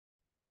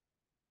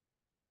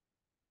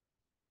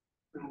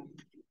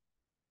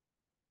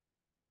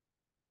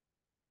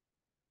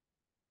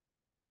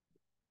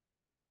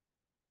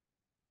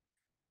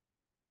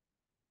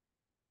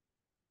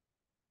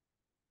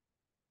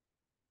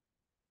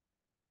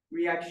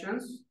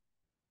Reactions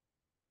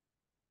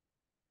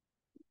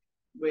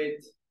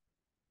with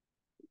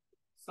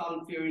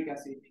sulfuric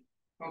acid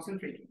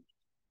concentrated.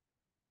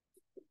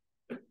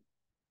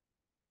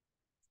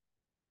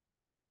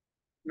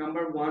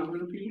 Number 1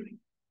 will be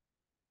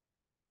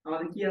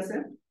আমাদের কি আছে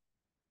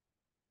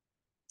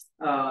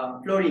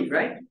ফ্লোরিন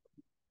রাইট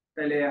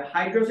তাহলে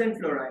হাইড্রোজেন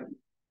ফ্লোরাইড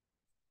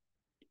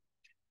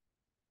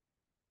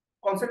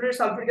কনসেন্ট্রেটেড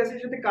সালফিউরিক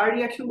অ্যাসিডের সাথে কার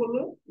রিঅ্যাকশন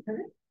বললো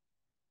এখানে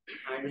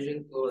হাইড্রোজেন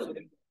ফ্লোরাইড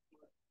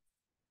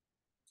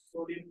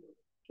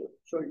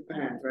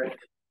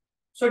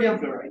সোডিয়াম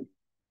ফ্লোরাইড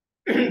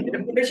এটা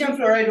পটাশিয়াম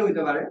ফ্লোরাইড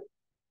হইতে পারে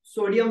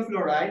sodium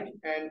fluoride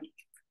and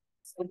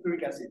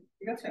sulphuric acid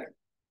ঠিক আছে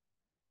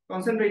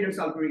concentrated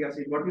sulfuric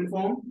acid what will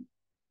form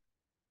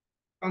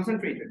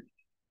concentrated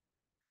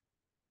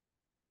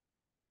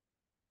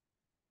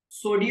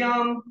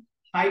sodium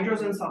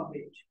hydrogen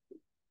sulfate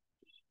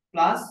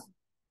plus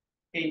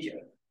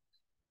HF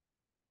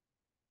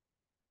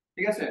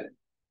ঠিক আছে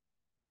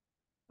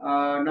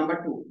number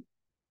 2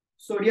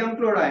 sodium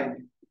chloride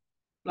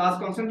plus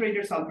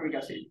concentrated sulfuric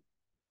acid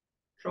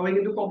সবাই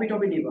কিন্তু কপি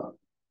টপি নিবা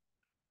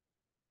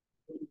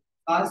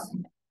plus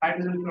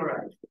hydrogen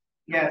chloride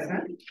gas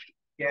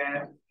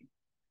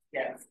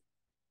gas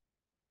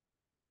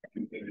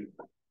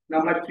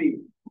number 3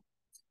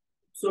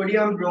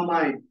 sodium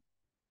bromide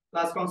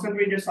plus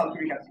concentrated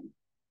sulfuric acid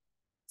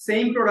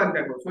same product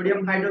দেখো sodium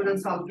hydrogen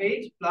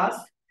sulfate plus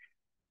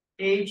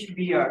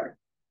HBr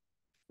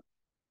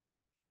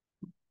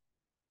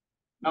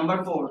number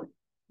 4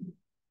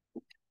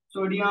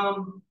 sodium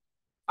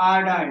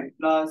iodide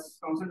plus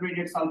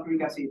concentrated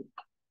sulfuric acid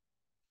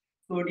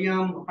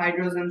sodium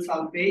hydrogen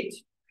sulfate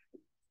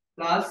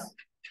plus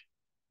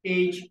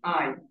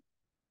HI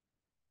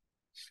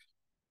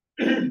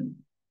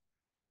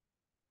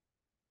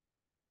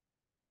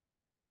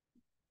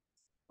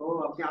ও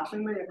আপনি আসেন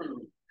না এখনো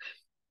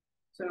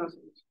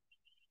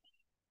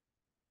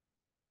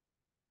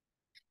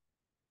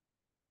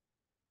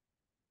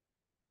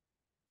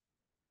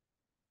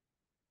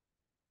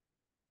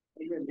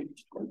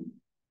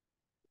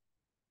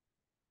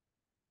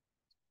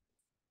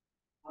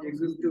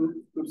exist to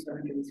group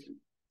 7 chemistry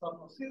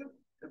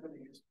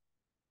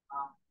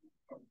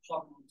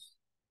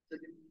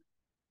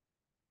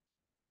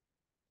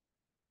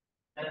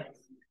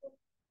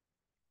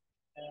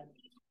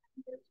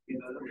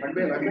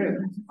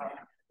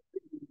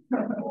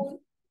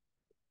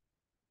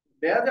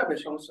দেয়া যাবে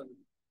সমস্যা নেই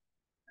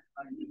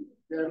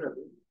দেয়া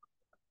যাবে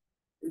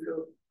কিন্তু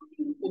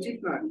উচিত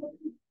না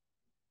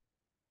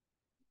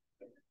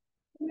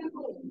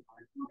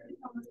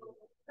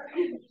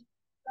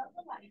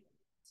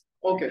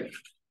ওকে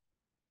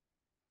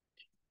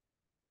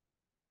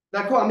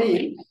দেখো আমি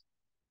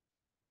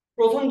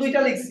প্রথম দুইটা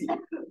লিখছি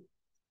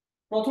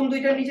প্রথম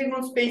দুইটার নিচে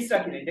কোনো স্পেস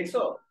রাখি নাই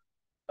দেখছো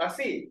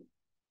রাখছি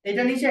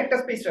এটা নিচে একটা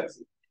স্পেস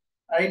রাখছি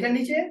আর এটা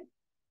নিচে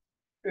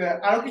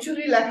আরো কিছু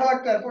যদি লেখা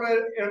লাগতো তারপরে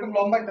এরকম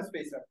লম্বা একটা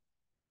স্পেস রাখ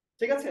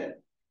ঠিক আছে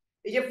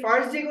এই যে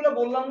ফার্স্ট যেগুলো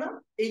বললাম না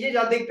এই যে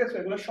যা দেখতেছো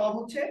এগুলো সব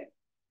হচ্ছে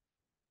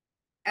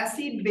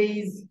acid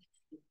base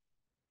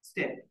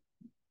step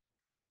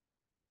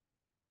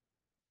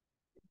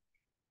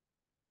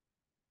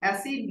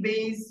acid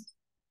base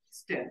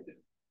step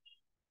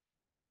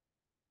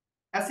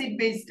acid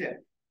base step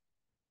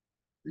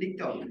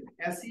লিখতে হবে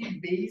acid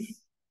base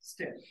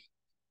step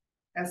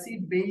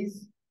acid base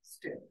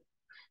step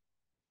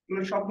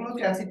এগুলো সবগুলো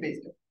হচ্ছে অ্যাসিড বেস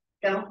স্টেপ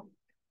কেন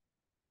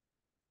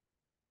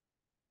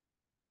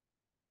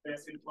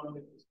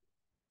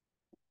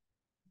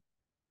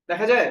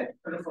দেখা যায়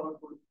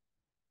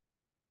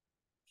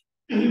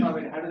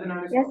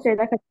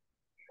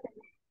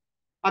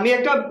আমি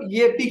একটা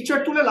ইয়ে পিকচার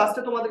তুলে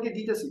লাস্টে তোমাদেরকে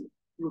দিতেছি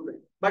গ্রুপে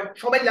বাট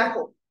সবাই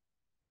লেখো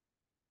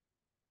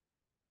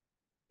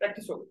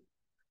প্র্যাকটিস হবে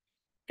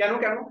কেন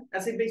কেন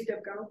অ্যাসিড বেস স্টেপ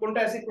কেন কোনটা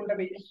অ্যাসিড কোনটা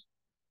base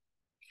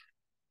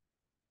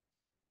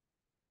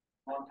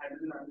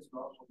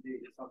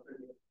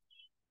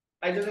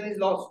hydrogen is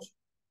lost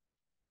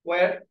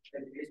where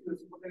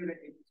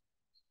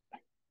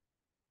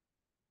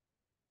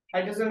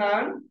hydrogen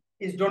ion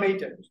is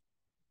donated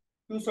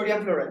to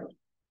sodium fluoride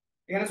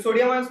এখানে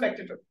সোডিয়াম আয়ন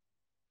স্পেকটেটর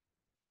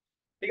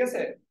ঠিক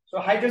আছে so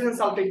hydrogen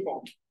sulfate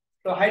forms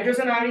so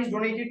hydrogen ion is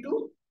donated to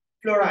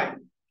fluoride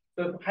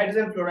so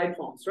hydrogen fluoride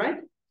forms right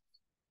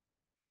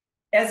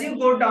as you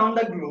go down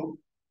the group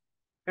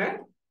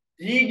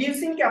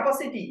reducing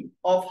capacity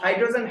of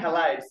hydrogen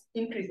halides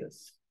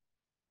increases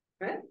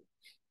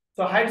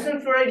so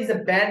hydrogen fluoride is a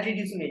bad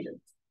reducing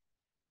agent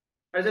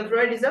hydrogen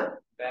fluoride is a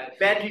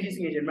bad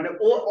reducing agent মানে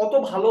ও অত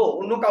ভালো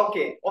অন্য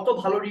কাউকে অত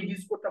ভালো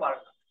reduce করতে পারে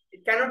না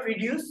it cannot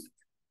reduce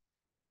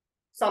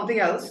something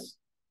else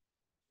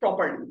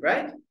properly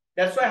right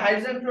that's why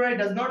hydrogen fluoride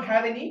does not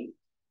have any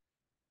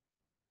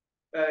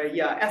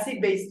acid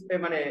based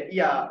মানে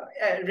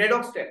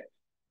redox step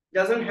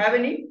doesn't have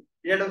any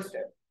redox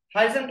step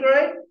hydrogen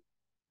chloride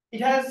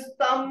it has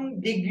some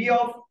degree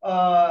of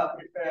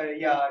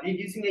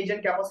reducing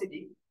agent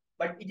capacity,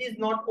 but it is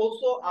not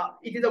also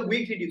it is a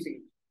weak reducing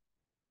agent.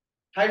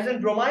 Hydrogen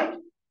bromide,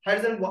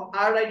 hydrogen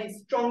iodide is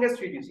strongest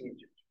reducing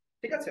agent.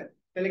 ঠিক আছে,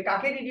 তাহলে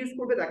কাকে reduce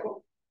করবে দেখো,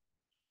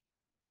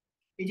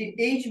 এই যে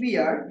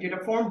HBr যেটা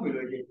form হলো,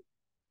 এই যে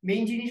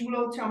মেইন জিনিসগুলো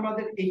হচ্ছে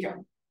আমাদের এইটা,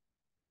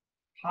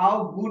 how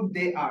good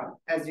they are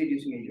as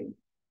reducing agent.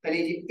 তাহলে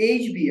এই যে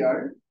HBr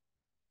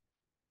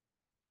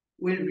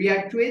will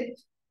react with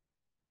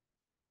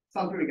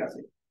sulfuric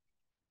acid.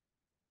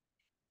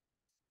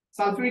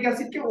 Sulphuric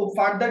অ্যাসিডকে O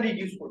further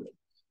reduce করবে।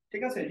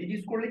 ঠিক আছে,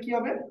 রিডিউস করলে কি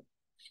হবে,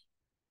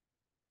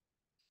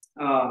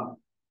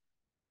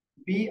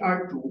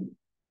 Br2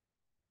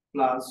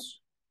 plus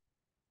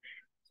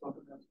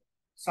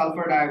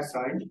sulfur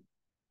dioxide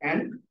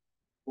and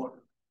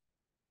water.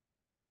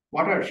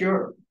 Water,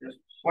 sure,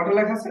 water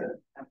লেখা আছে,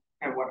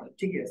 হ্যাঁ water,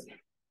 ঠিক আছে।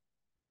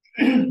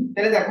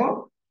 তাহলে দেখো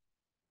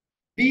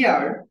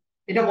Br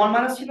এটা 1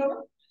 মাইনাস ছিল না,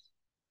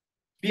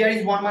 Br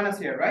is 1 minus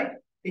here, right?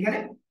 এখানে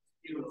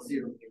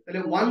 0,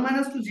 তাহলে 1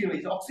 minus to 0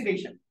 is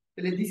oxidation.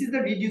 তাহলে this is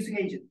the reducing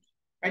agent,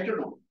 right or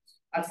no?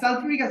 R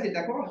sulphuric acid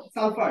দেখো,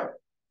 sulphur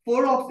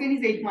 4 oxygen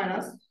is 8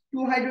 minus,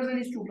 2 hydrogen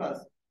is 2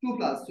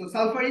 plus, so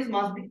sulfur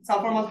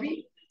must be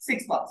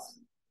 6 plus,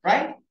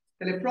 right?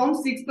 তাহলে from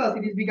 6 plus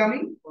it is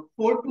becoming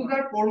 4 to the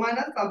 4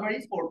 minus, sulfur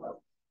is 4 plus,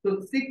 so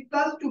 6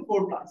 plus to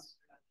 4 plus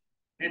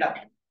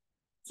reduction.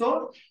 So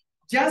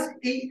just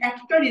এই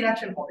একটা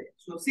reduction হবে,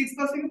 so 6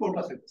 plus থেকে 4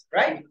 plus হচ্ছে,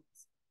 right?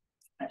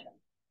 আচ্ছা,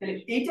 তাহলে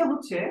এইটা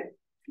হচ্ছে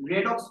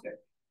রেডক্স স্টেপ।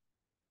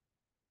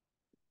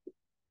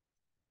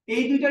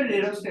 এই দুইটার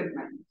রেডক্স স্টেপ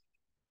নাই,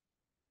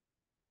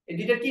 এই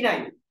দুইটার কি নাই,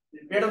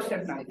 রেডক্স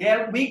স্টেপ নাই, they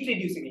are weak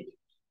reducing agent.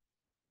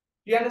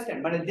 Do you understand?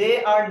 মানে they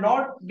are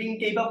not being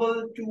capable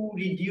to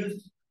reduce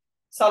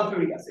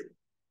sulfuric acid,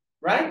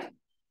 right?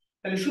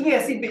 তাহলে শুধু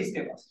অ্যাসিড বেস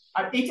স্টেপ আছে।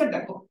 আর এইটা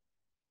দেখো,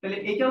 তাহলে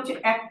এটা হচ্ছে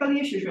একটা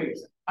নিয়ে শেষ হয়ে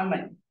গেছে, আর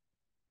নাই।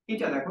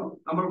 এটা দেখো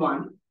নাম্বার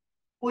 1,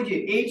 ওই যে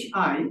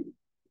HI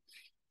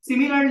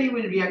similarly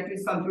will react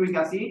with sulfuric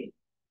acid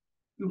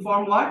to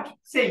form what?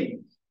 Same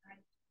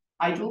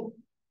I2,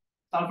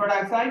 sulfur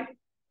dioxide,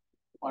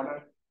 water.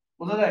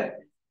 বোঝা যায়?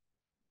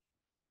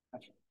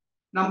 আচ্ছা,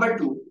 number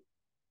 2,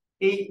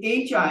 a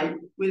HI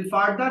will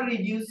further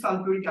reduce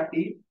sulfuric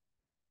acid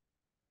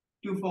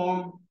to form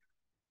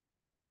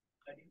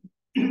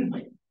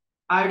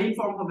iodine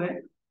form হবে,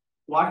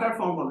 water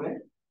form হবে,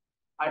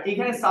 আর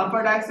এখানে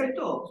সালফার ডাইঅক্সাইড,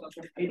 তো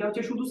এটা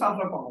হচ্ছে শুধু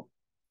sulphur form.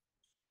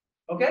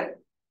 Okay,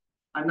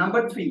 R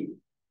number 3,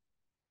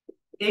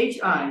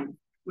 HI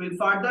will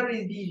further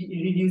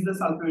reduce the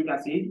sulfuric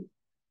acid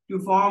to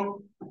form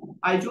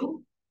I2,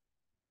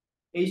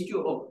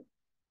 H2O,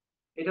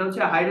 এটা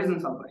হচ্ছে hydrogen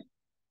sulphide.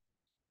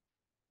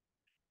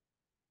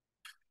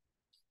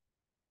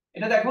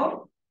 এটা দেখো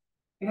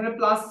এখানে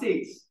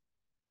 +6,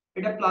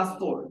 এটা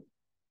 +4,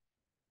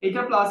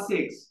 এটা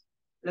 +6,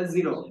 এটা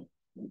 0,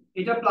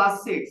 এটা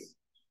 +6,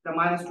 এটা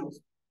 -2।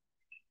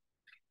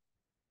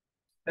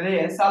 তাহলে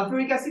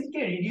সালফিউরিক অ্যাসিড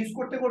কে রিডিউস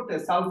করতে করতে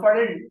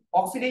সালফারের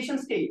অক্সিডেশন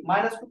স্টেট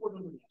 -2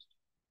 পর্যন্ত নিয়ে আসে।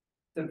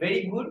 It's a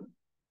very good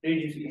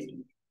reducing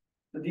agent.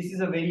 So this is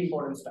a very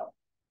important stuff.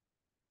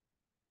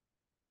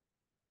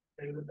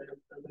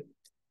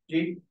 জি,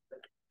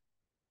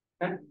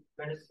 হ্যাঁ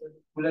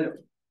বলে দাও,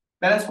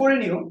 ব্যালেন্স করে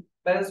নিও,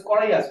 ব্যালেন্স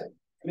করাই আছে,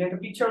 আমি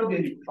একটা পিকচারও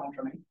দিয়ে দিব,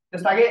 সমস্যা নেই,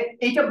 জাস্ট আগে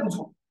এইটা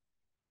বুঝো।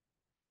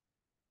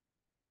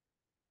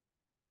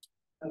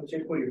 আমি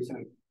চেক করে দিচ্ছি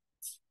আমি।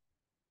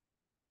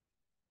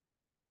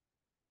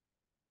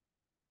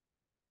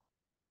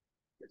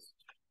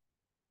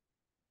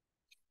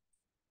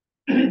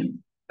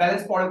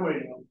 ব্যালেন্স পরে করে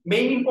নিও,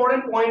 মেইন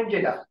ইম্পর্টেন্ট পয়েন্ট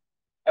যেটা,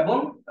 এবং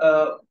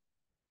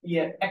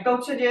একটা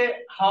হচ্ছে যে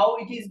how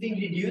it is being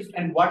reduced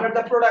and what are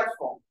the products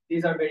form,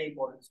 this are very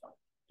important staff.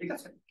 ঠিক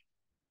আছে,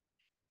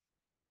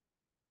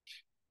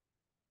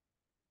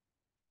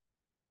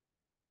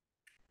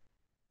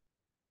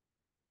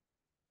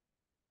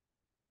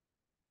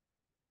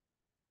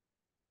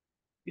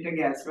 এটা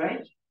গ্যাস,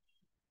 রাইট?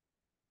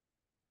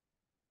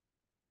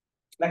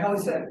 লেখা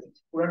হয়েছে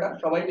পুরোটা,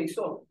 সবাই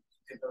লিখছো?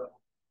 এটা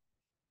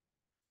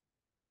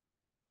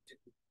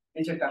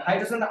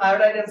hydrogen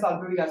iodide and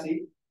sulphuric acid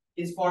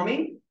is forming,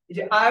 এই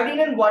যে আয়োডিন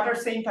এন্ড ওয়াটার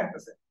সেম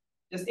থাকতেছে,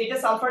 জাস্ট এটা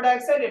সালফার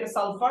ডাইঅক্সাইড, এটা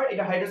সালফার,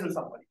 এটা হাইড্রোজেন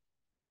সালফার।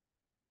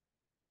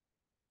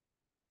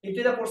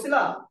 এটা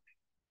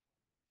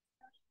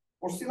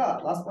পড়ছিলা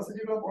লাস্ট ক্লাসে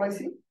যেগুলো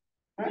পড়াইছি,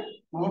 হ্যাঁ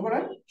ভালো করে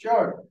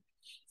শিওর?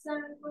 স্যার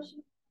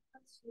কোশ্চেন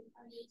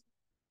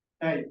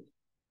তাই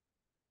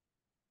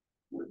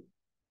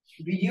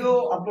ভিডিও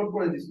আপলোড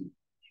করে দিছি,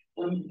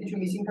 কিছু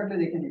মিসিং থাকলে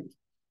দেখে নিন।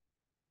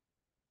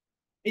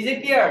 Is it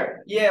clear?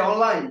 Yeah,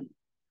 online.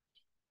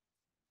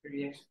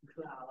 Yes,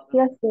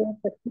 yes,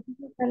 but if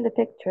you send the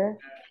picture.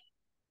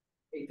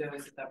 এটা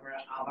হচ্ছে তারপরে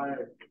আবার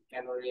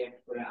কেন রিঅ্যাক্ট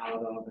করে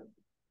আলাদা আলাদা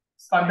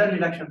ফার্দার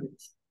রিডাকশন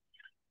হচ্ছে,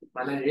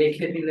 মানে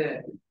রেখে দিলে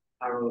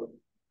আরো,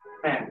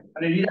 হ্যাঁ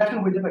মানে রিডাকশন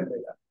হইতে থাকবে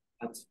এটা।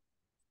 আচ্ছা,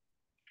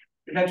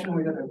 রিডাকশন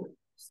হইতে থাকবে,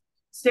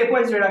 স্টেপ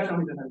ওয়াইজ রিডাকশন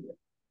হইতে থাকবে।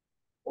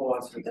 ও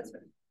আচ্ছা, ঠিক আছে।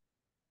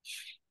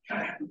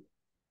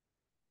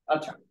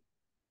 আচ্ছা,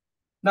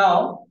 Now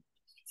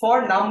for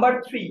number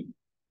 3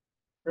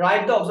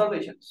 write the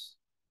observations.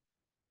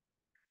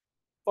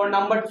 For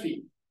number 3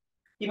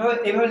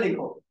 এভাবে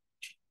লিখো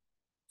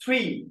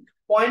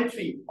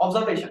 3.3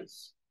 observations.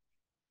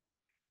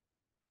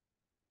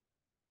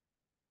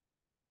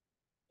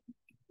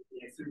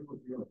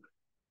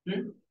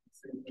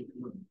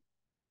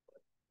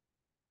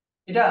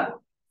 এটা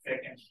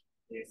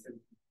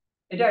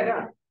এটা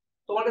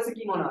তোমার কাছে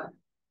কি মনে হয়?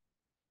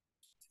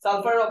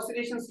 Sulfur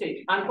oxidation state,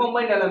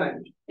 uncombined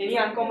element. Any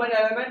uncombined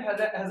element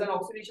has an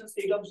oxidation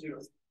state of 0.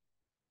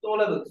 So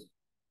all of those.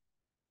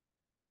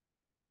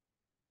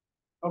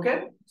 Okay?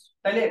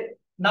 তাহলে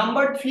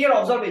number 3 এর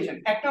observation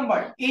এক number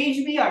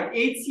HBr,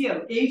 HCl,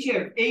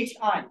 HF,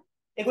 HI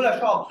এগুলা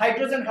সব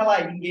hydrogen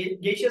halide in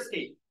gaseous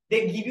state.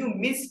 They give you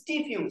misty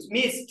fumes,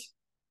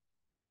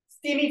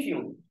 steamy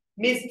fume,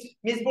 mist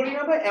বলি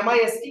না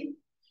MIST,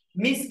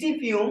 misty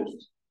fumes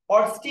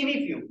or steamy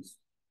fumes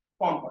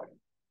form করে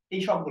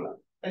এই সবগুলা।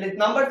 তাহলে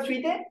নাম্বার 3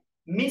 তে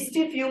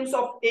misty fumes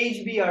of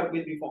HBr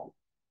will be formed,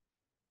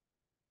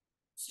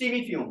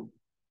 steamy fume।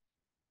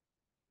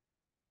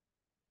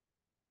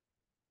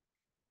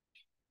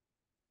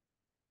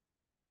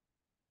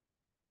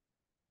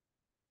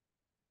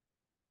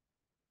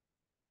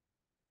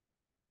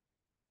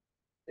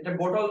 এটা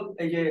বোতল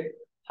এই যে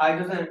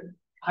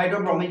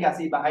হাইড্রোব্রোমিক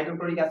অ্যাসিড বা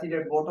হাইড্রোক্লোরিক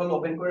অ্যাসিডের বোতল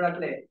ওপেন করে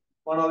রাখলে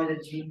মনে হবে যে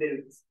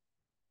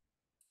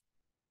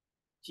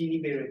চিনি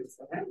বের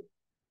হইতেছে হ্যাঁ,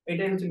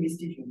 এটাই হচ্ছে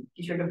মিষ্টি ফিউম,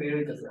 কিছু একটা বের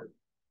হইতেছে।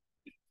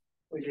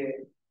 ওই যে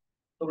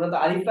তোমরা তো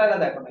আলিফ লায়লা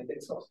দেখো না,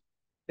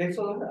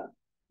 দেখছো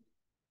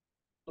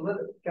তোমরা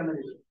কেন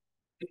দেখছো?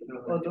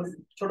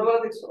 ছোটবেলা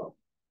দেখছো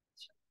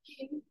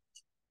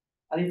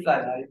আলিফ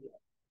লায়লা,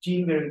 চিন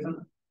বের হইতো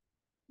না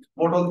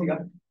বোতল থেকে,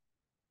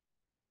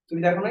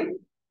 তুমি দেখো নাই?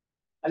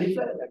 আলিফ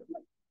লায়লা দেখো না,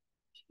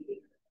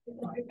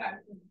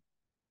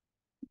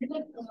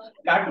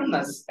 কার্টুন না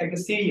একটা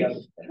সিরিয়াল।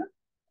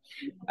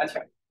 আচ্ছা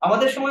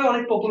আমাদের সময়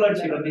অনেক পপুলার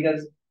ছিল, বিকজ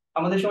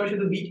আমাদের সময়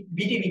শুধু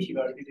বিটিভি ছিল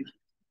আর কি।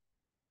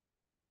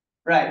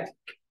 রাইট,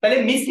 তাহলে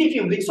মিষ্টি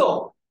ফিউম লিখছো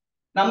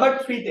নাম্বার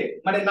 3 তে,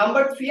 মানে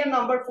নাম্বার 3 আর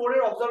নাম্বার 4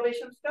 এর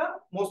অবজারভেশনসটা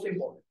মোস্ট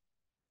ইম্পর্টেন্ট।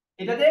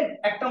 এটাতে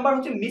এক নাম্বার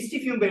হচ্ছে মিষ্টি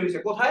ফিউম বের হইছে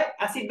কোথায়?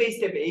 অ্যাসিড বেস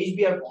স্টেপে,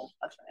 HBr ফর্ম।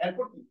 আচ্ছা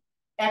এরপর কি?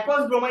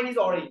 aqueous bromine is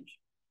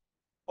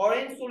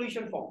orange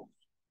solution form।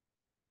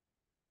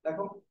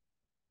 দেখো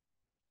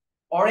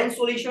orange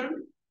solution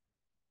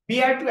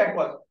Br2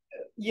 aqueous,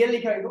 ইয়ে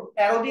লিখে রাখো,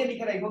 অ্যারো দিয়ে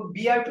লিখে রাখো,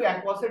 Br2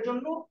 aqueous এর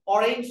জন্য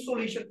orange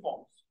solution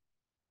forms,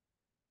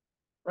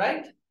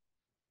 রাইট?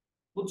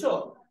 বুঝছো?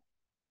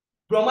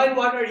 bromine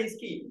water is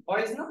কি?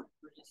 orange না?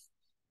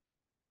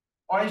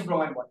 orange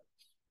bromine water।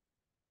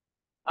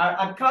 R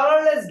a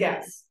colorless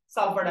gas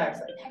sulfur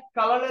dioxide,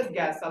 colorless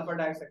gas sulfur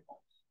dioxide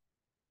forms।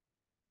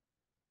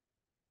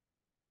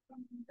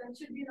 That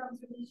should be an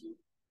observation.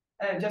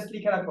 Just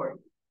লিখে রাখো।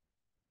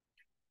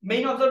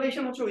 মেইন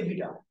অবজারভেশন হচ্ছে ওই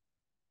দুইটা।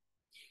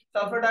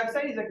 sulfur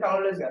dioxide is a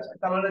colorless gas, a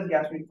colorless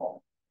gas will form।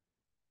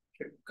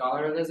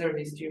 Colourless আর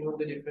মিষ্টির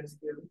মধ্যে difference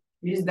কি হবে?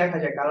 Mist দেখা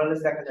যায়,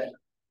 কালারলেস দেখা যায় না,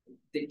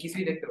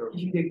 কিছুই দেখতে পারবো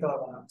কিছুই দেখতে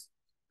পারবো না,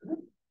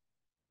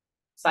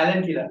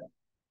 silent killer,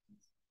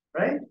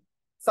 right?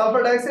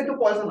 Sulphur dioxide তো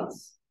পয়জনাস,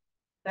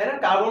 তাই না?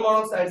 কার্বন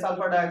মনোক্সাইড,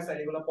 সালফার ডাইঅক্সাইড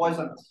এগুলো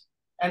poisonous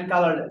and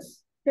colourless.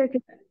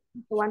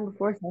 The one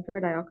before sulfur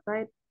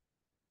dioxide.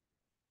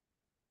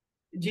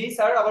 G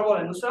sir, আবার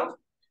বলেন Nusrat.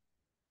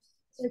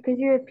 So could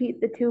you repeat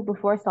the two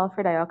before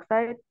sulfur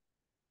dioxide?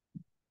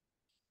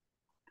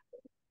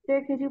 Sir,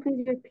 could you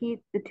please repeat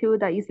the two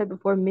that you said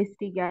before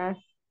misty gas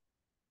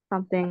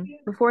something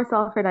before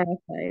sulfur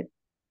dioxide?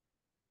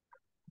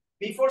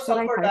 Before Should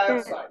I sulfur type it?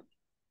 dioxide,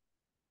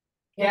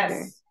 Yes, gas,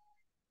 sir.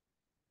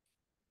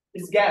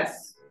 it's gas.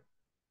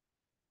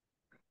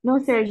 No,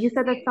 sir, you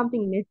said that's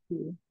something misty.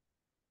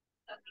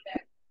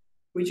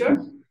 Which one?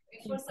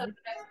 Before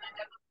sulfur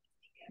dioxide.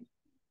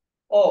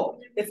 Oh,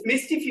 it's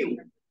misty fume.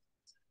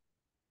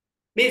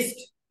 Mist,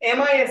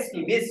 MIST,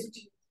 mist,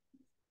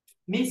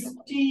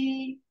 misty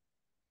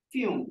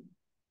fume।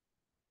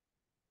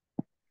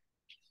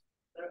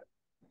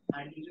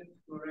 Hydrogen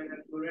chloride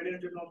আর ক্লোরাইডের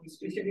জন্য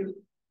মিষ্টি মিষ্টি fume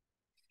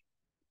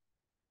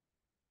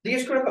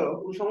জিজ্ঞেস করে ফেলো,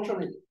 কোনো সমস্যা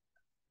নেই।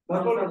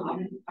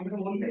 আমি তো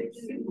বলতে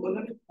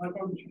বললাম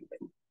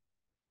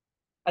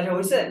আচ্ছা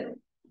হইছে?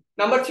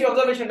 Number 3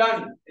 observation done?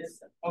 Yes,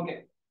 sir. Okay.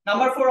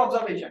 Number 4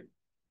 observation.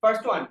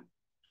 First one,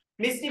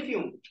 misty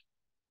fume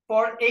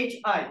for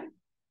HI.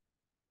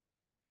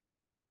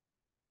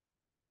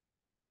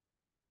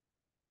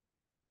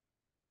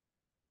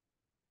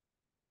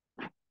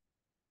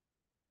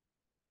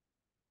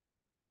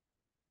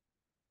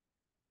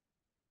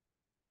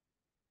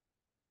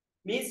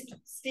 Mist,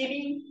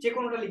 steamy, যে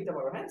কোনোটা লিখতে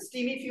পারো, হ্যাঁ?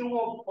 Steamy fume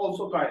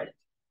also correct.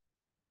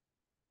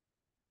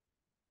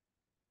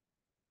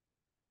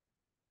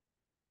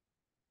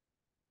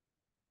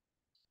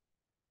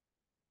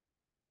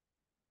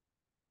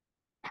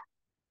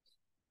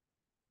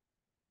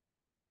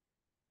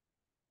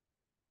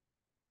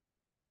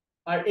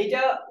 আর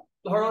এটা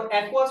ধরো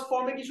অ্যাকুয়াস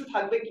ফর্মে কিছু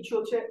থাকবে, কিছু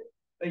হচ্ছে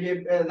এই যে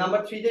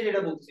নাম্বার 3 তে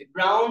যেটা বলছি,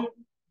 brown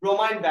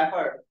bromide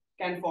vapour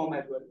can form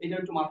as well, এটা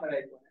একটু মাথায়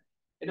রাখবে।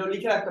 এটাও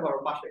লিখে রাখতে পারো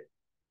পাশে।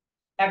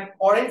 এক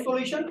অরেঞ্জ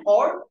সলিউশন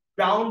অর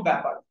ব্রাউন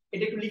ব্যাপার,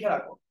 এটা একটু লিখে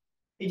রাখো।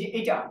 এই যে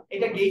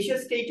এটা গেসিয়াস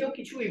স্টেটেও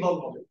কিছু ইভলভ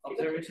হবে।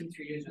 অবজারভেশন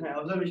 3 এর জন্য। হ্যাঁ,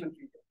 অবজারভেশন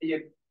 3, এই যে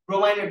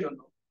ব্রোমাইনের জন্য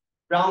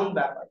ব্রাউন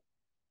ব্যাপার।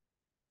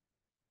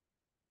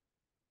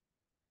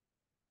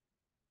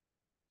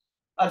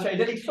 আচ্ছা,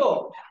 এটা লিখছো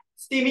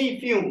স্টিমি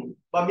ফিউম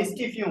বা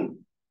মিস্টি fume,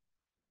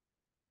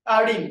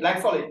 iodine black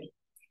solid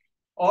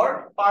or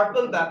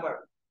purple ব্যাপার,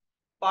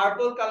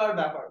 পার্পল কালার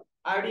ব্যাপার।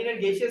 আয়োডিনের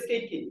গেসিয়াস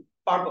স্টেট কি?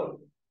 Purple,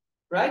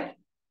 right?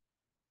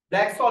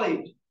 Black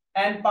solid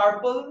and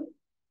purple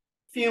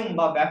fume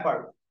বা ব্যাপার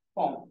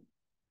form.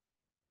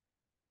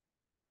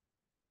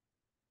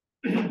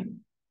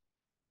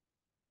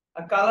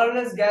 A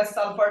colorless gas,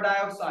 sulfur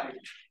dioxide,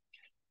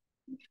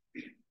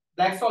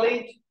 black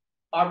solid,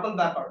 purple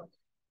vapor,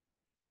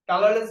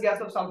 colorless gas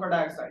of sulfur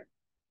dioxide.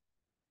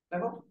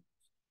 দেখো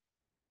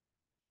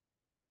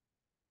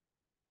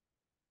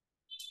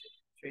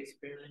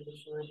এক্সপেরিমেন্টের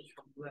সময়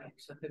সবগুলো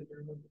একসাথে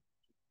করবো,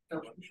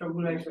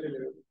 সবগুলো একসাথে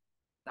বেরোবে।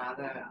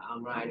 তাহলে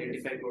আমরা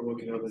আইডেন্টিফাই করবো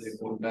কিভাবে যে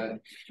কোনটা?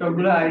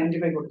 সবগুলো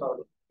আইডেন্টিফাই করতে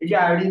হবে। এই যে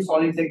আয়োডিন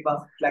সলিড দেখবা,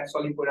 ব্ল্যাক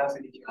সলিড পড়ে আছে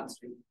নিচে,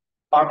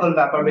 পার্পল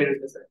ভ্যাপার বের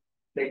হইতেছে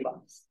দেখবা।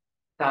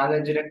 তাহলে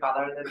যেটা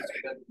কালারলেস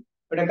সেটা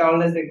ওটা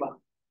কালারলেস দেখবা।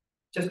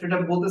 জাস্ট এটা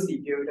বলতেছি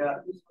যে ওটা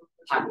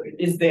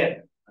is there.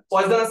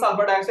 Poisonous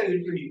sulphur dioxide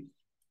will produce.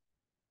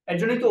 এর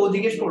জন্যই তো ও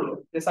জিজ্ঞেস করলো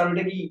যে স্যার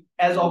ওটা কি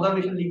অ্যাজ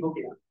অবজারভেশন লিখবো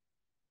কিনা।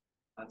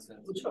 আচ্ছা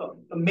বুঝছো?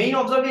 তো মেইন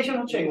অবজারভেশন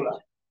হচ্ছে এগুলা।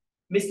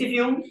 মিস্টি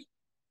ফিউম,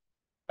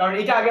 কারণ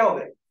এটা আগে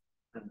হবে,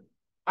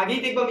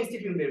 আগেই দেখবা মিস্টি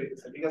ফিউম বের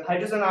হইতেছে, because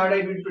hydrogen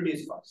iodide will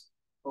produce first.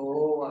 ও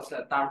আচ্ছা,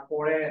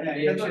 তারপরে হ্যাঁ,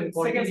 এটা তো রিঅ্যাকশন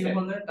second কন্টিনিউ step।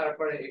 হলে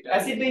তারপরে এটা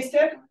অ্যাসিড বেস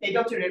স্টেপ, এটা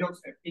হচ্ছে রেডক্স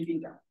স্টেপ। এই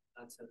তিনটা,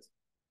 আচ্ছা আচ্ছা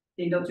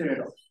তিনটা হচ্ছে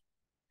রেডক্স।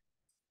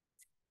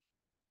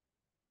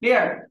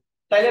 ক্লিয়ার?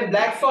 তাহলে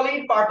black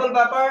solid, purple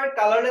vapour,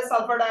 colourless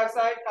sulphur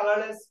dioxide,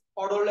 colourless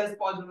odorless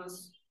poisonous,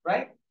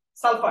 right?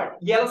 Sulphur,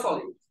 yellow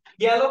solid,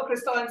 yellow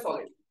crystalline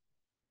solid.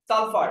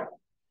 Sulphur,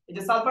 এই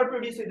যে সালফার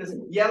প্রডিউস হইতেছে,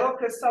 ইয়েলো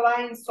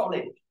ক্রিস্টালাইন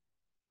সলিড।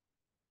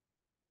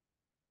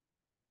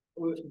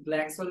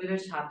 ব্ল্যাক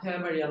সলিডের সাথে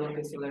আবার ইয়েলো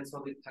ক্রিস্টালাইন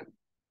সলিড থাকে।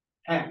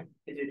 হ্যাঁ,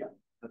 এই যে এটা।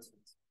 আচ্ছা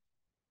আচ্ছা।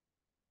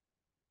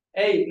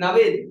 এই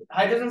নাবিদ,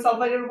 হাইড্রোজেন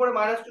সালফাইডের উপরে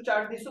 -2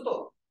 চার্জ দিছো তো?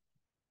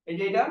 এই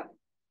যে এটা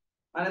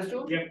 -2,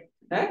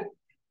 হ্যাঁ,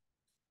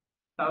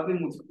 তাও তুমি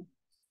মুছো।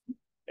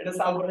 এটা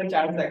সালফারের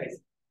চার্জ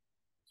দেখাইছে,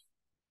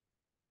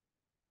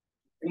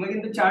 এগুলো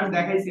কিন্তু চার্জ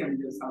দেখাইছি আমি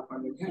যে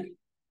সালফারের, হ্যাঁ,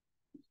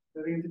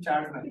 এটা কিন্তু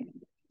চার্জ নাই।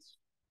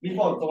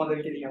 বিপদ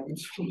তোমাদেরকে নিয়ে,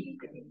 বুঝছো?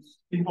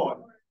 বিপদ।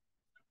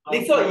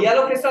 লিখছো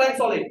ইয়েলো ক্রিস্টালাইন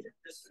সলিড।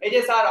 এই যে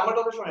স্যার আমার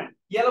কথা শুনেন,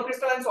 yellow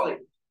crystalline solid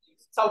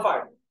sulphur,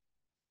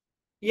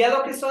 yellow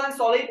crystalline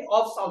solid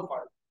of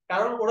sulphur.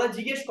 কারণ ওরা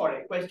জিজ্ঞেস করে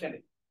কোশ্চেনে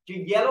যে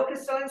yellow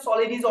crystalline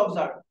solid is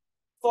observed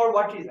for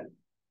what reason,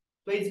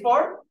 তো it's for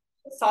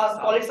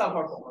solid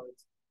sulphur form.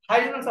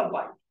 Hydrogen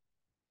sulphide,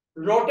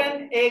 rotten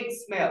egg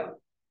smell,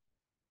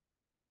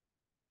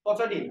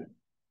 পচা ডিম।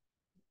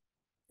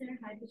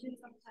 hydrogen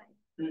sulfide.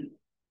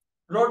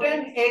 Rotten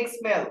egg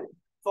smell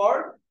for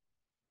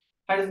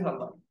hydrogen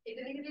sulphide.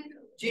 এটা লিখে দিন তো।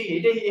 জি,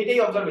 এটাই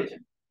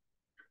অবজারভেশন।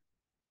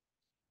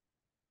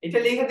 এটা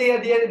লিখে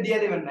দিয়ে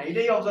দেবেন না,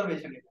 এটাই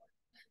অবজারভেশন।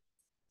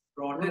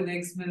 রটেন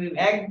এক্স মানে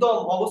একদম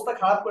অবস্থা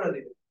খারাপ করে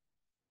দেবে।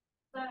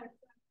 স্যার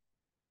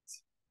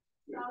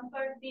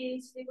সালফার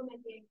pH देखो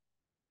लेके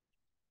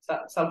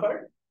সালফার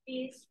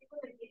pH देखो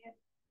लेके है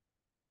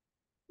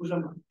বুঝলাম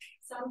না।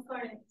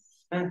 সালফার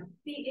হ্যাঁ,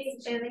 pH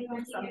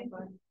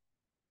সালফার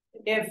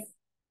এফ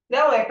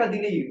দাও একটা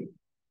দিলেই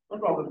no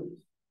problem.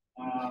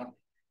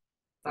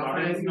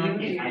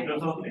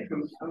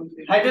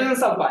 Hydrogen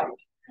sulphide,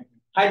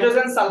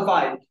 hydrogen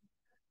sulphide,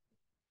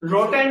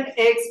 rotten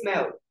egg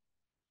smell.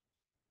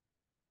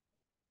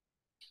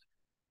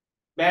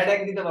 Bad egg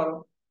দিতে পারো,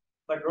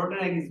 but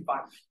rotten egg is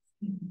fine.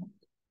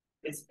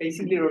 It's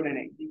basically rotten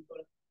egg.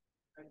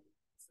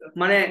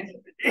 মানে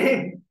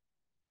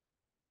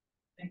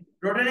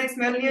রোটেন এগ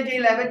স্মেল নিয়ে যে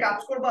ল্যাবে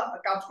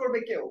কাজ করবে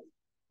কেউ,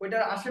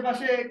 ওইটার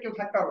আশেপাশে কেউ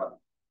থাকতে পারবে না।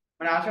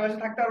 মানে আশেপাশে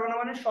থাকতে পারবে না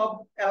মানে সব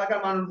এলাকার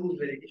মানুষ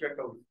বুঝবে যে কিছু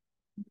একটা হচ্ছে,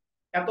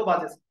 এত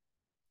বাজে।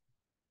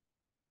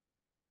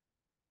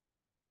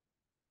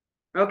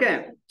 ওকে,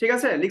 ঠিক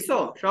আছে, লিখছো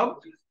সব?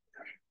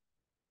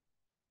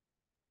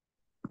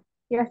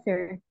 Yes, sir.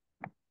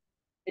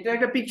 এটা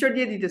একটা পিকচার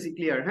দিয়ে দিতেছি,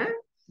 ক্লিয়ার? হ্যাঁ,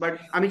 বাট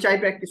আমি চাই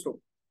প্র্যাকটিস হোক।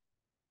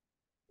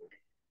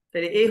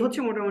 তাহলে এই হচ্ছে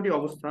মোটামুটি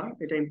অবস্থা,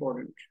 এটা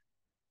ইম্পর্টেন্ট।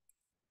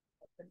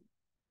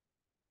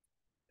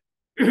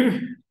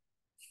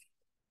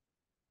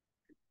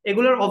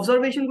 এগুলোর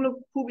অবজারভেশন গুলো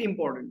খুব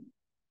important.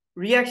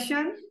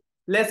 Reaction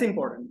less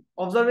important,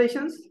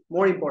 observations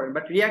more important.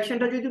 But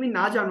রিয়াকশনটা যদি তুমি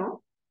না জানো,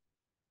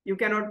 ইউ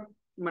ক্যানট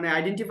মানে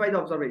আইডেন্টিফাই দ্য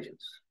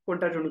অবজারভেশনস,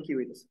 কোনটার জন্য কি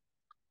হইতেছে।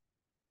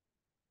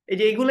 এই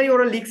যে এগুলাই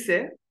ওরা লিখছে,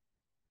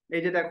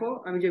 এই যে দেখো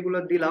আমি যেগুলো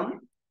দিলাম,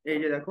 এই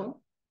যে দেখো,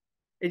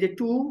 এই যে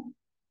 2,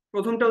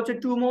 প্রথমটা হচ্ছে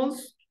 2 মোলস,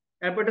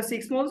 এরপরটা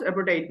 6 মোলস,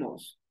 এরপরটা 8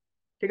 মোলস,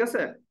 ঠিক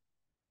আছে?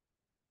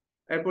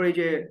 এরপর এই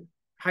যে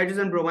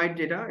হাইড্রোজেন ব্রোমাইড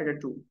যেটা, এটা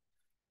 2।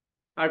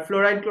 আর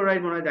ফ্লোরাইড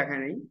ক্লোরাইড মনে হয়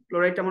দেখায় নাই,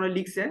 ক্লোরাইডটা মনে হয়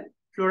লিখছে,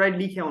 ফ্লোরাইড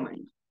লিখেও নাই,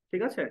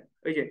 ঠিক আছে?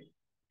 ওই যে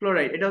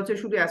ক্লোরাইড, এটা হচ্ছে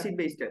শুধু acid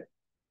base step,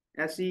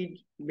 acid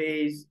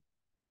base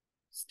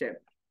step.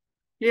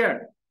 Clear?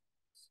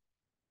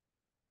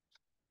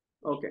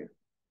 ওকে,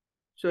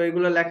 সো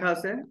এগুলো লেখা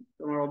আছে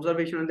তোমার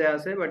অবজারভেশনে দেয়া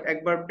আছে, বাট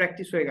একবার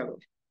প্র্যাকটিস হয়ে গেল।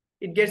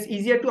 It gets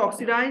easier to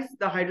oxidize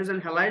the hydrogen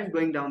halides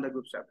going down the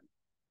group 7.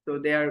 So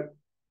they are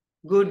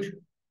good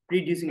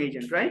reducing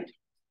agent, right?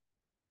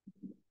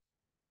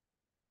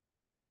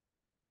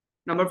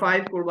 Number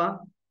 5 করবা,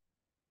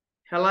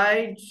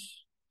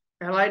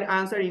 halide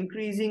ions are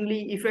increasingly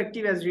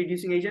effective as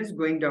reducing agents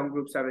going down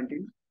group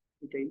 17.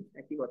 Okay,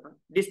 একই কথা।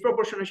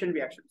 Disproportionation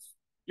reactions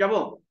যাবো,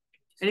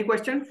 any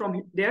question from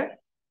there?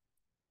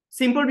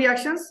 Simple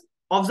reactions,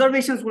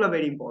 observations will are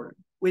very important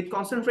with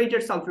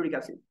concentrated sulfuric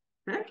acid.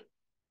 হ্যাঁ,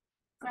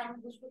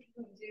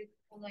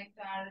 কোন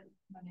একটা আর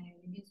মানে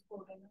release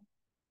করবে না,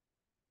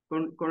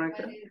 কোন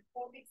একটা মানে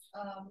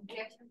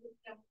রিঅ্যাকশন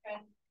সিস্টেম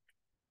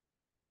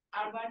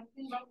আর বার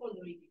তিনবার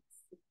করলো রিলিজ,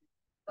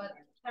 বাট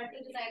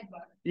 30 জন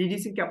একবার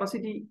রিডিউসিং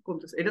ক্যাপাসিটি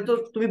কমতেছে, এটা তো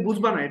তুমি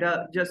বুঝবা না, এটা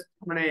জাস্ট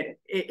মানে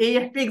এই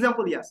একটা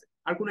এক্সাম্পলই আছে,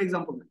 আর কোনো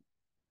এক্সাম্পল নেই,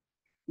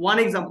 ওয়ান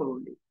এক্সাম্পল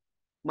অনলি।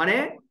 মানে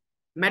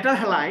মেটাল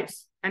হ্যালাইডস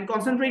এন্ড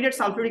কনসেন্ট্রেটেড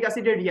সালফিউরিক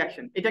অ্যাসিডের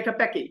রিঅ্যাকশন, এটা একটা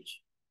প্যাকেজ,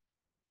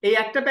 এই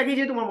একটা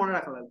প্যাকেজে তোমার মনে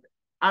রাখা লাগবে,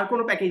 আর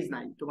কোনো প্যাকেজ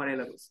নাই তোমার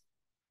এলাকায়।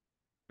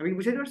 আমি কি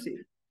বুঝাতে পারছি?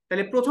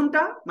 তাহলে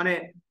প্রথমটা মানে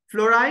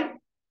fluoride,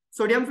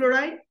 sodium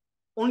fluoride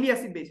only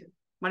acid base,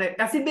 মানে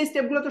অ্যাসিড বেস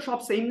স্টেপগুলো তো সব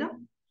সেম না,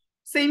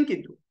 সেম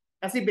কিন্তু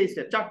অ্যাসিড বেস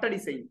স্টেপ চারটারই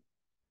সেম।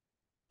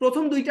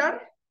 প্রথম দুইটার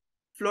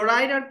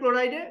ফ্লোরাইড আর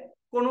ক্লোরাইডে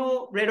কোনো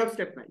রেডক্স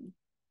স্টেপ নাই,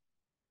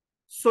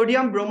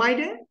 সোডিয়াম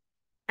ব্রোমাইডে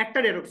একটা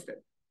রেডক্স স্টেপ,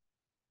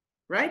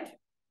 রাইট?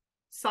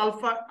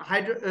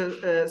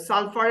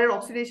 সালফারের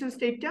অক্সিডেশন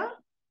স্টেটটা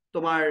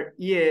তোমার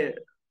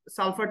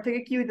সালফার থেকে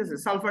কি হইতেছে,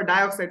 সালফার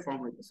ডাইঅক্সাইড ফর্ম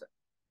হইতেছে,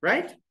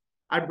 right?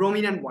 R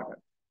bromine and water,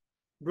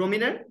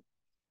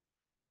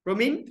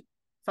 bromine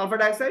sulphur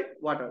dioxide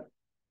water.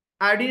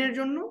 আয়োডিনের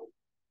জন্য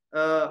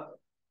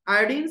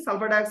iodine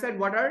sulphur dioxide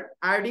water,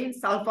 iodine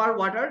sulphur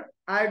water,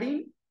 iodine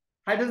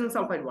hydrogen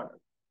sulphide water.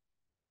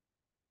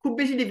 খুব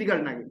বেশি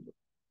ডিফিকাল্ট না কিন্তু,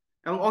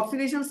 এবং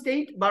অক্সিডেশন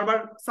স্টেট বারবার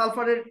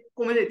সালফারের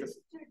কমে যাইতেছে।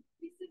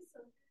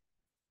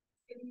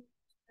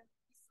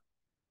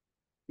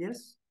 Yes,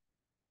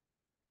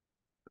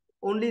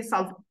 only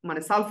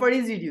মানে sulfur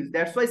is reduced,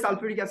 that's why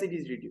sulfuric acid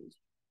is reduced.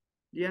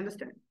 Do you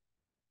understand?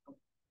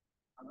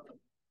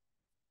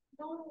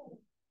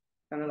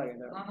 কেন লাগে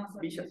না?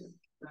 20 আছে,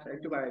 আচ্ছা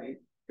একটু বাড়াই দিই,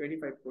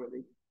 25 করে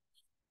দিই।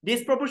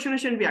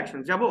 ডিসপ্রপোর্শনেশন রিঅ্যাকশন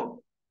যাবো,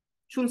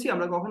 শুনছি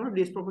আমরা কখনো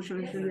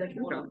ডিসপ্রপোর্শনেশন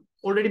রিঅ্যাকশন?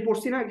 অলরেডি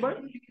পড়ছি না একবার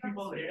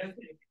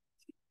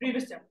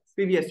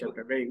প্রিভিয়াস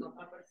চ্যাপ্টার, ভেরি গুড।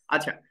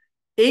 আচ্ছা,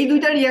 এই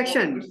দুইটা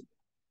রিঅ্যাকশন,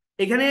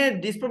 এখানে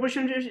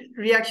ডিসপ্রপোর্শনেশন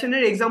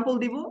রিঅ্যাকশনের এক্সাম্পল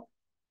দিব।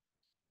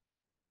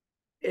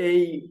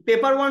 এই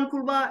পেপার 1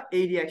 খুলবা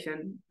এই রিঅ্যাকশন,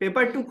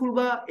 পেপার 2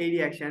 খুলবা এই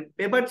রিঅ্যাকশন,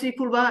 পেপার 3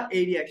 খুলবা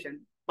এই রিঅ্যাকশন,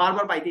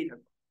 বারবার পাইতেই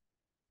থাকবে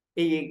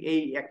এই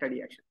এই একটা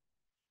reaction.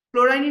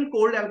 ক্লোরাইন in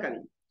cold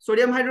alkali,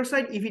 sodium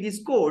hydroxide if it is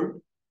cold,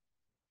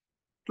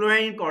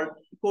 ক্লোরাইন in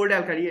cold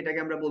alkali, এটাকে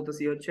আমরা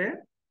বলতেছি হচ্ছে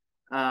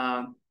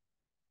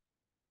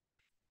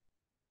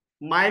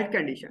মাইল্ড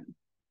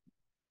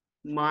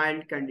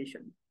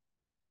কন্ডিশন,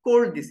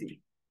 কোল্ড দিছি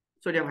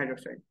সোডিয়াম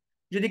হাইড্রোক্সাইড।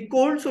 যদি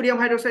কোল্ড সোডিয়াম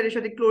হাইড্রোক্সাইডের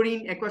সাথে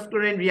ক্লোরিন অ্যাকুয়াস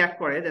ক্লোরাইন রিঅ্যাক্ট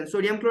করে, দেন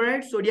সোডিয়াম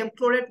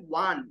ক্লোরাইড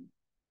 1,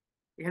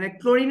 এখানে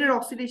ক্লোরিনের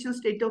অক্সিডেশন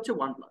স্টেটটা হচ্ছে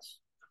 1+,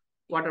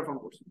 ওয়াটার ফর্ম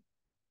করছে।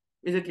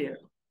 Is it clear?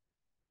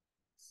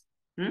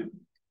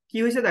 কি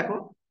হয়েছে দেখো,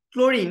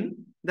 chlorine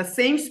the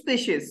same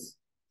species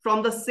from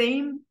the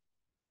same,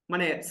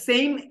 মানে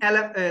same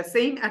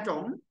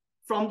atom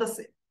from the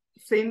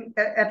same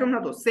atom না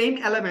তো, same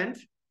element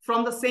from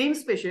the same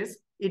species,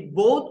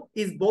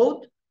 is both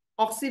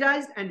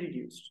oxidized and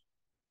reduced.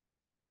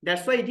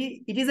 That's why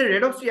it is a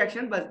redox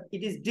reaction, but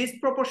it is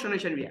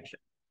disproportionation reaction.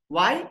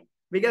 Why?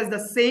 Because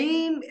the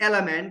same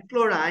element,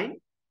 chlorine,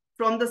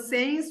 from the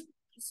same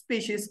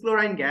species,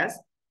 chlorine gas,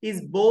 is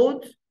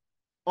both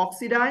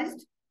oxidized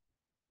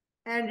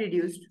and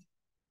reduced.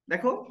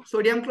 দেখো,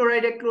 sodium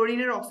ক্লোরাইডে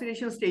ক্লোরিনের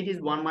oxidation state is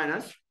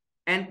 1-,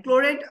 and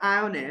chlorate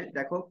ione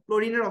দেখো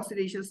ক্লোরিনের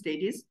oxidation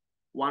state is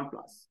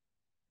 1+.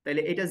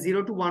 তাহলে এটা 0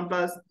 to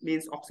 1+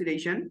 means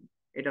oxidation,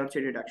 এটা হচ্ছে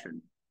reduction.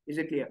 Is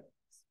it clear?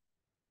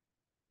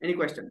 Any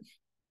questions?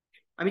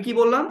 আমি কি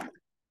বললাম?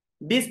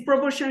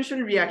 Disproportionation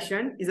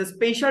reaction is a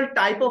special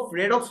type of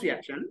redox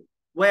reaction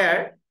where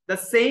the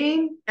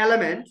same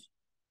element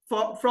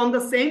from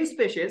the same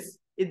species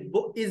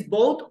is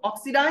both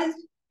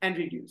oxidized and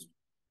reduced.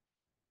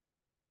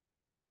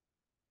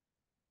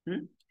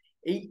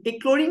 এই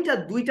ক্লোরিনটা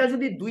দুইটা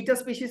যদি দুইটা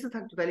স্পেসিসে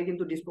থাকতো তাহলে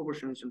কিন্তু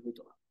ডিসপ্রপোর্শনেশন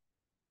হইতো না।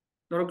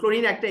 ধরো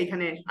ক্লোরিন একটা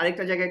এখানে,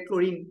 আরেকটা জায়গায়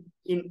ক্লোরিন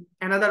ইন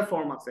অ্যানাদার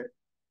ফর্ম আছে,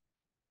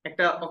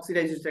 একটা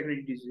অক্সিডাইজড একটা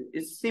reduced,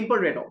 is simple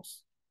redox.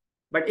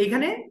 But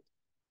এখানে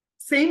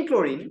same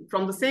chlorine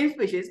from the same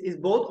species is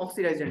both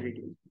oxidised and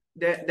reduced,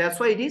 that's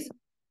why it is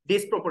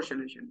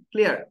ডিসপ্রপোর্শনেশন।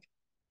 Clear?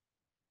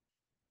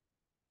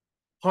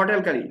 Hot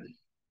alkali,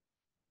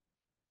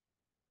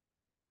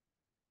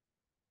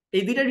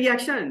 এই দুইটা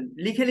রিঅ্যাকশন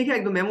লিখে লিখে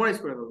একদম মেমোরাইজ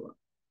করে ফেলবো,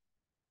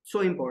 সো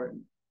ইম্পর্টেন্ট।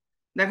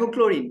 দেখো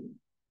chlorine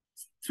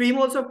 3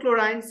 moles of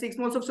chlorine, 6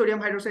 moles of sodium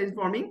hydroxide is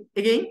forming.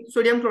 Again,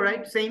 sodium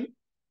chloride, same.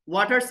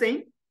 Water, same.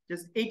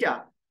 Just এটা.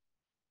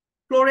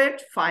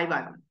 Chlorate, 5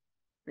 ion.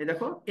 এই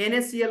দেখো,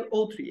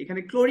 NaClO3.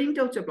 এখানে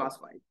ক্লোরিনটা হচ্ছে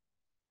 +5.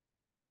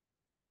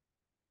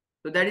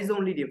 So that is the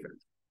only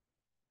difference.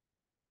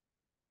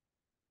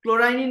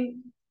 Chlorine in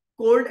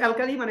cold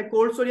alkali, মানে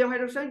cold sodium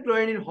hydroxide,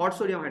 chlorine in hot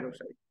sodium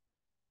hydroxide.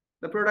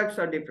 The products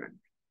are different.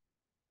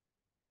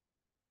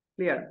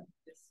 Clear?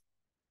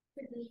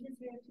 So does this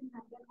reaction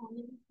happen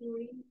only with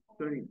chlorine?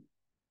 Chlorine.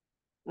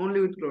 Only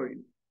with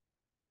chlorine.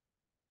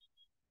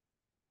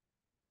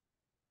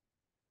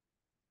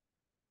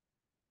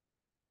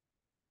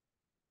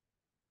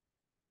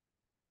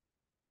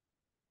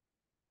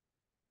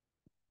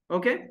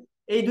 Okay?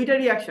 এই দুইটা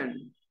reaction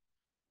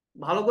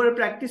ভালো করে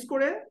practice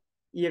করে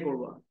ইয়ে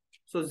করব।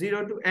 So 0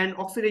 to and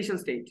oxidation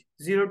state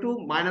 0 to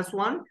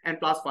 -1 and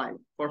 +5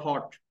 for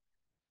hot,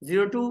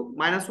 0 to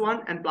 -1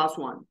 and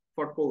 +1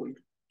 for cold.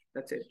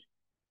 That's it.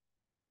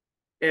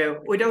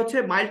 ওইটা হচ্ছে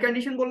mild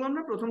condition বললাম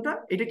না প্রথমটা,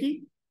 এটা কি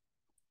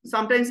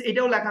সামটাইমস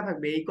এটাও লেখা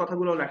থাকবে, এই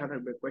কথাগুলো লেখা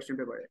থাকবে কোয়েশ্চেন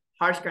পেপারে।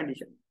 Harsh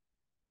condition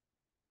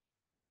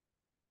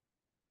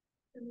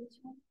So which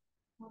one?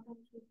 Hot or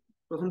cold?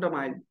 প্রথমটা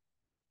মাইল্ড,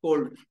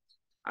 কোল্ড,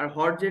 আর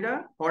হট যেটা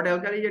হট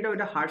অ্যালকালি যেটা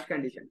ওটা হার্শ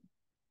কন্ডিশন।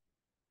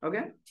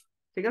 ওকে,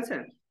 ঠিক আছে?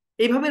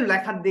 এইভাবে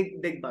লেখা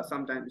দেখবা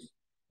sometimes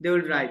they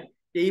will write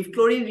if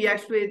chlorine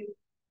reacts with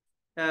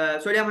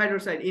sodium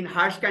hydroxide in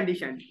harsh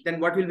condition, then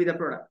what will be the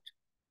product?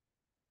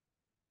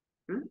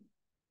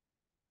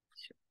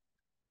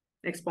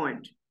 Next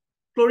point,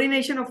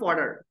 chlorination of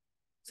water.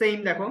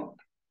 Same দেখো,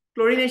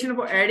 chlorination of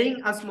adding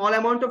a small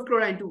amount of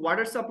chlorine to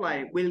water supply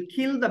will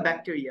kill the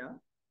bacteria,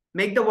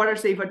 make the water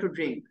safer to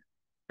drink.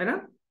 তাই না?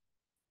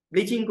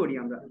 Bleaching করি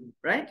আমরা,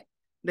 right?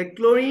 The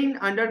chlorine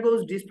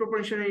undergoes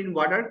disproportionate in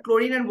water.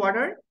 Chlorine and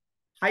water,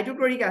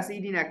 hydrochloric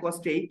acid in aqueous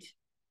state,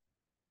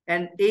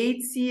 and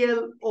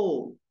HClO.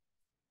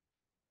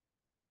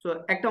 So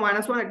একটা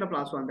 -1 একটা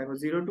 +1 দেখো,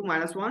 0 to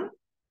 -1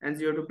 and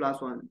 0 to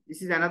 +1. This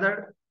is another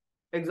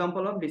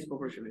example of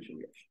disproportionation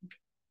reaction.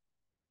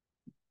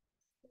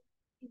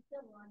 If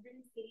the water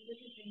is able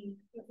to drink,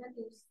 is that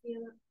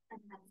HCl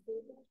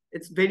unstable?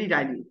 It's very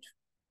dilute.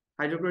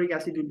 Hydrochloric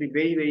acid will be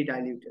very, very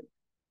diluted.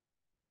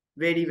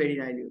 Very, very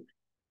dilute.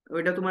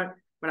 ওইটা তোমার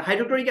মানে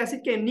hydrochloric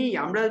acid কে এমনি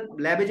আমরা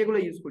ল্যাবে যেগুলো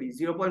use করি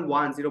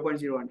 0.1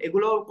 0.01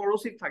 এগুলো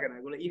corrosive থাকে না,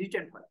 এগুলো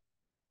ইরিটেন্ট হয়।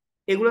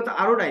 এগুলো তো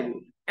আরো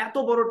ডাইলিউট, এত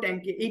বড়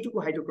ট্যাঙ্কে এইটুকু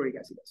হাইড্রোক্লোরিক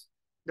অ্যাসিড আছে,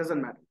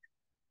 ডাজন্ট ম্যাটার।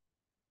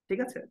 ঠিক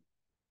আছে?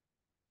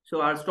 সো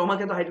আর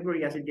স্টমাকে তো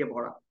হাইড্রোক্লোরিক অ্যাসিড দিয়ে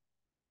ভরা।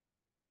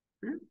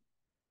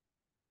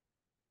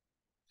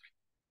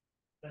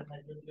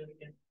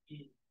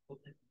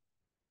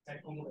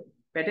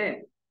 পেটে,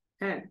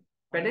 হ্যাঁ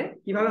পেটে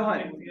কিভাবে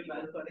হয়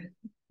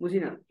বুঝি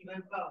না।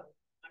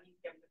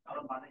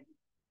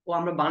 ও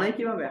আমরা বানাই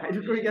কিভাবে?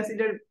 হাইড্রোক্লোরিক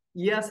অ্যাসিডের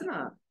ইয়ে আছে না,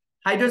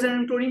 হাইড্রোজেন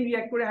এন্ড ক্লোরিন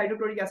রিঅ্যাক্ট করে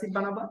hydrochloric acid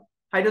বানাবা,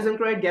 hydrogen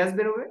chloride gas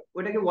বেরোবে,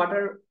 ওটাকে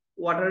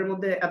ওয়াটারের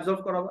মধ্যে অ্যাবজর্ব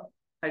করাবা,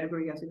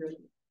 হাইড্রোক্লোরিক অ্যাসিড হয়ে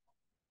যাবে।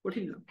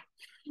 কঠিন না,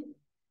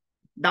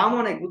 দাম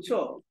অনেক, বুঝছো?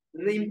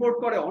 ইম্পোর্ট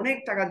করে, অনেক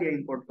টাকা দিয়ে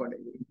ইম্পোর্ট করে।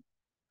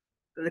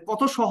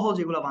 কত সহজ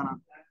এগুলো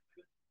বানানো,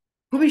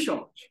 খুবই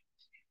সহজ।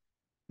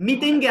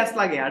 মিথেন গ্যাস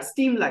লাগে আর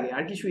স্টিম লাগে,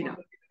 আর কিছুই না,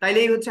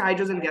 তাইলেই হচ্ছে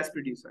হাইড্রোজেন গ্যাস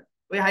প্রডিউস হয়।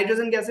 ওই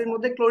হাইড্রোজেন গ্যাসের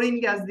মধ্যে ক্লোরিন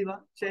গ্যাস দিবা,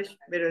 শেষ,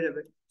 বের হয়ে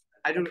যাবে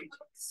হাইড্রোক্লোরিক।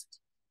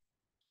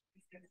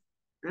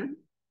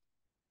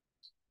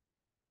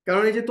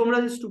 কারণ এই যে তোমরা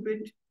যে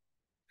স্টুপিড,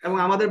 এবং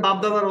আমাদের বাপ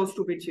দাদারাও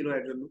স্টুপিড ছিল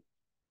এর জন্য,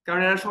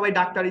 কারণ এরা সবাই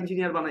ডাক্তার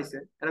ইঞ্জিনিয়ার বানাইছে,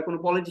 এরা কোনো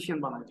পলিটিশিয়ান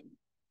বানায়নি।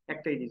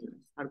 একটাই রিজন,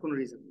 আর কোনো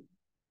রিজন নেই।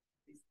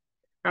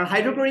 কারণ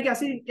হাইড্রোক্লোরিক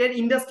অ্যাসিডের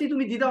ইন্ডাস্ট্রি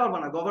তুমি দিতে পারবা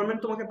না, গভর্নমেন্ট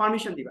তোমাকে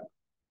পারমিশন দিবা।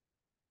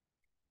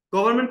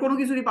 গভর্নমেন্ট কোনো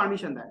কিছুরই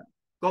পারমিশন দেয় না,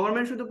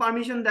 গভর্নমেন্ট শুধু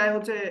পারমিশন দেয়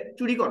হচ্ছে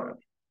চুরি করার।